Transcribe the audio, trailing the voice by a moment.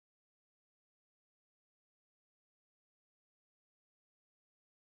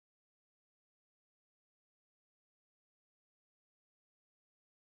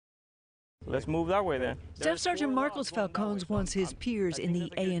Let's move that way then. Staff Sergeant Marcos Falcones wants his peers in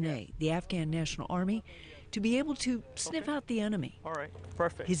the ANA, the Afghan National Army, to be able to sniff out the enemy. All right,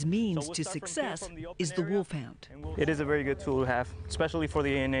 perfect. His means to success is the wolfhound. It is a very good tool to have, especially for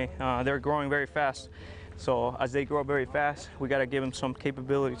the ANA. They're growing very fast. So as they grow very fast, we got to give them some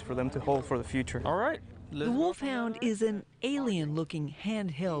capabilities for them to hold for the future. All right. The wolfhound is an alien-looking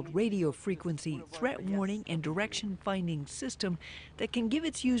handheld radio frequency threat warning and direction-finding system that can give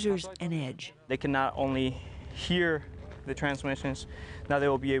its users an edge. They can not only hear the transmissions, now they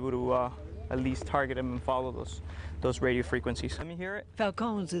will be able to at least target them and follow those radio frequencies. Let me hear it.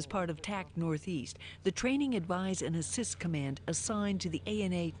 Falcones is part of TAC Northeast, the Training, Advise, and Assist Command assigned to the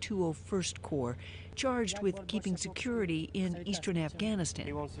ANA 201st Corps, charged with keeping security in eastern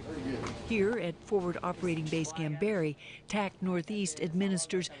Afghanistan. Here at Forward Operating Base Gambari, TAC Northeast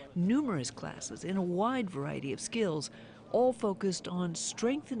administers numerous classes in a wide variety of skills, all focused on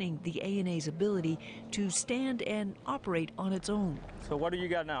strengthening the ANA's ability to stand and operate on its own. So what do you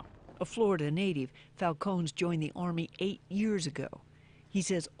got now? A Florida native, Falcones joined the Army 8 years ago. He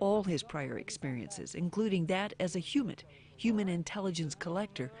says all his prior experiences, including that as a human intelligence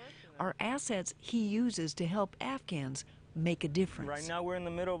collector, are assets he uses to help Afghans make a difference. Right now we're in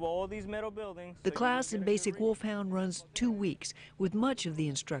the middle of all these metal buildings. The class in Basic Wolfhound runs 2 weeks, with much of the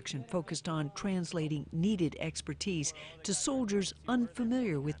instruction focused on translating needed expertise to soldiers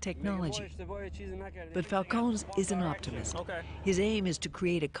unfamiliar with technology. But Falcones is an optimist. His aim is to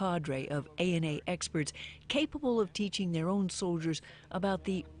create a cadre of ANA experts capable of teaching their own soldiers about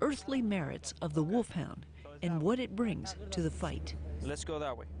the earthly merits of the wolfhound and what it brings to the fight. Let's go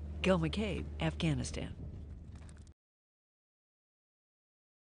that way. Gail McCabe, Afghanistan.